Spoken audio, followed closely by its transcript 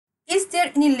Is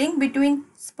there any link between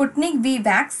Sputnik V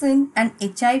vaccine and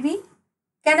HIV?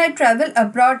 Can I travel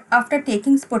abroad after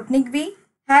taking Sputnik V?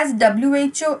 Has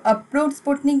WHO approved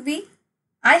Sputnik V?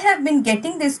 I have been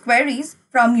getting these queries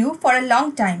from you for a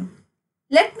long time.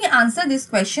 Let me answer these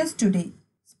questions today.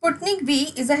 Sputnik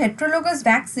V is a heterologous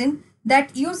vaccine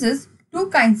that uses two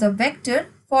kinds of vector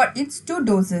for its two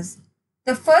doses.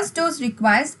 The first dose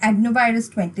requires adenovirus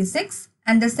 26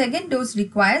 and the second dose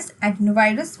requires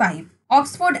adenovirus 5.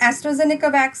 Oxford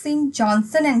AstraZeneca vaccine,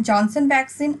 Johnson & Johnson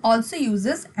vaccine also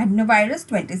uses adenovirus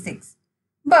 26.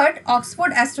 But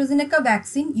Oxford AstraZeneca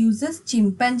vaccine uses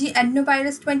chimpanzee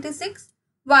adenovirus 26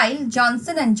 while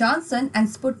Johnson & Johnson and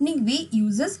Sputnik V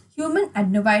uses human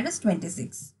adenovirus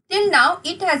 26. Till now,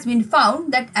 it has been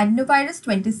found that adenovirus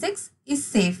 26 is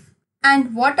safe.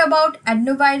 And what about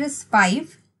adenovirus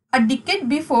 5? A decade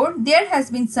before, there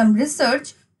has been some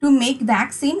research to make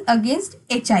vaccine against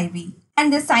HIV.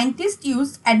 And the scientists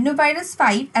used adenovirus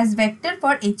 5 as vector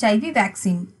for HIV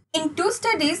vaccine. In two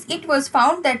studies, it was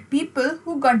found that people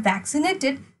who got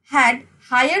vaccinated had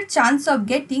higher chance of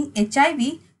getting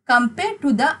HIV compared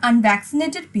to the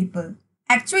unvaccinated people.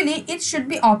 Actually, it should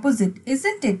be opposite,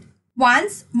 isn't it?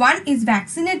 Once one is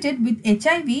vaccinated with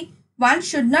HIV, one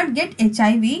should not get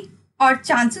HIV or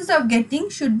chances of getting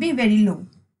should be very low.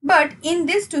 But in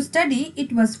this two study,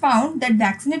 it was found that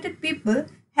vaccinated people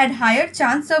had higher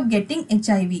chance of getting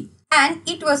HIV. And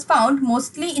it was found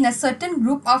mostly in a certain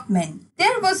group of men.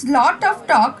 There was lot of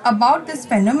talk about this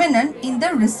phenomenon in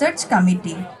the research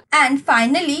committee. And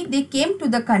finally, they came to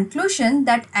the conclusion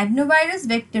that adenovirus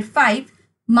vector 5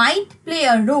 might play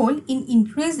a role in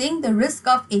increasing the risk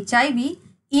of HIV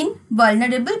in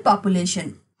vulnerable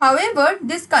population. However,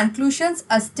 these conclusions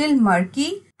are still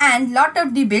murky and lot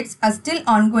of debates are still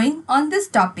ongoing on this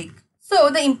topic. So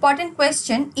the important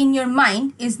question in your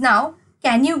mind is now,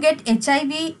 can you get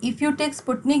HIV if you take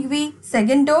Sputnik V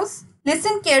second dose?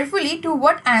 Listen carefully to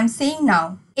what I am saying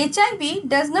now. HIV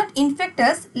does not infect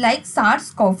us like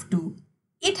SARS-CoV-2.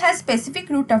 It has specific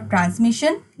route of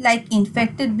transmission like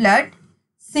infected blood,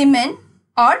 semen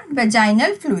or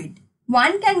vaginal fluid.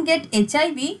 One can get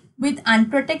HIV with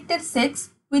unprotected sex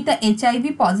with a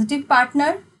HIV positive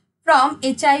partner, from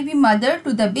HIV mother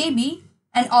to the baby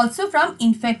and also from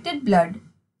infected blood.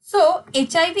 So,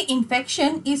 HIV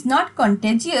infection is not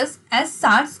contagious as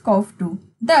SARS-CoV-2.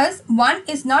 Thus, one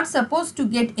is not supposed to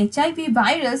get HIV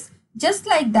virus just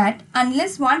like that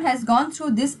unless one has gone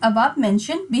through this above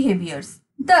mentioned behaviors.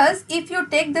 Thus, if you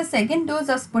take the second dose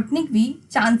of Sputnik V,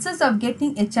 chances of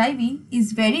getting HIV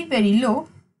is very low,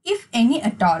 if any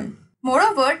at all.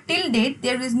 Moreover, till date,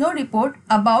 there is no report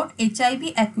about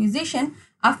HIV acquisition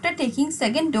after taking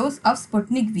second dose of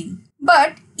Sputnik V.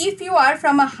 But if you are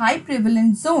from a high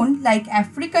prevalence zone like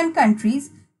African countries,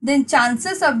 then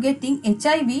chances of getting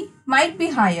HIV might be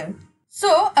higher.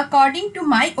 So, according to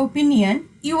my opinion,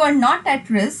 you are not at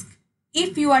risk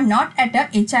if you are not at a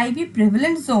HIV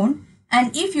prevalent zone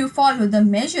and if you follow the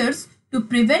measures to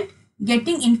prevent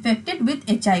getting infected with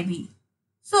HIV.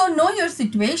 So, know your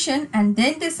situation and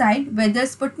then decide whether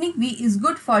Sputnik V is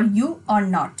good for you or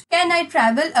not. Can I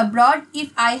travel abroad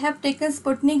if I have taken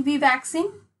Sputnik V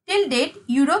vaccine? Till date,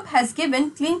 Europe has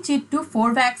given clean chit to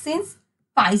 4 vaccines: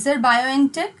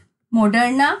 Pfizer-BioNTech,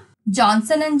 Moderna,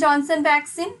 Johnson & Johnson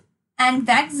vaccine and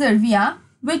Vaxzevria,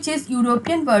 which is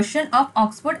European version of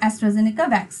Oxford AstraZeneca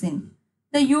vaccine.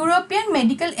 The European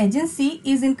Medical Agency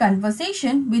is in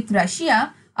conversation with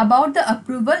Russia about the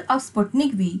approval of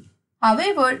Sputnik V.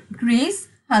 However, Greece,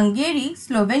 Hungary,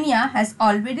 Slovenia has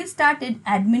already started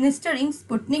administering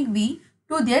Sputnik V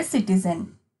to their citizens.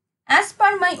 As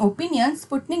per my opinion,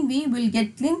 Sputnik V will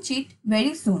get clean chit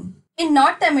very soon. In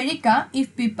North America,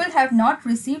 if people have not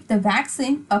received the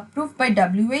vaccine approved by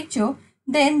WHO,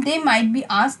 then they might be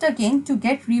asked again to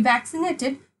get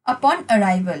revaccinated upon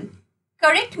arrival.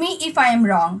 Correct me if I am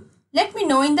wrong. Let me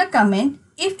know in the comment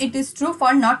if it is true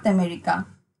for North America.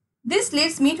 This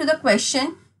leads me to the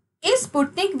question, is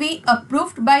Sputnik V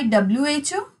approved by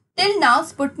WHO? Till now,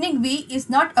 Sputnik V is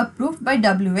not approved by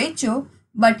WHO,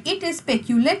 but it is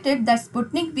speculated that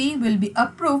Sputnik V will be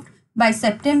approved by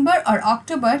September or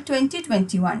October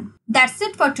 2021. That's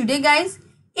it for today, guys.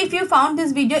 If you found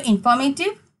this video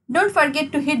informative, don't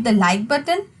forget to hit the like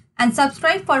button and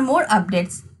subscribe for more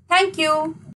updates. Thank you.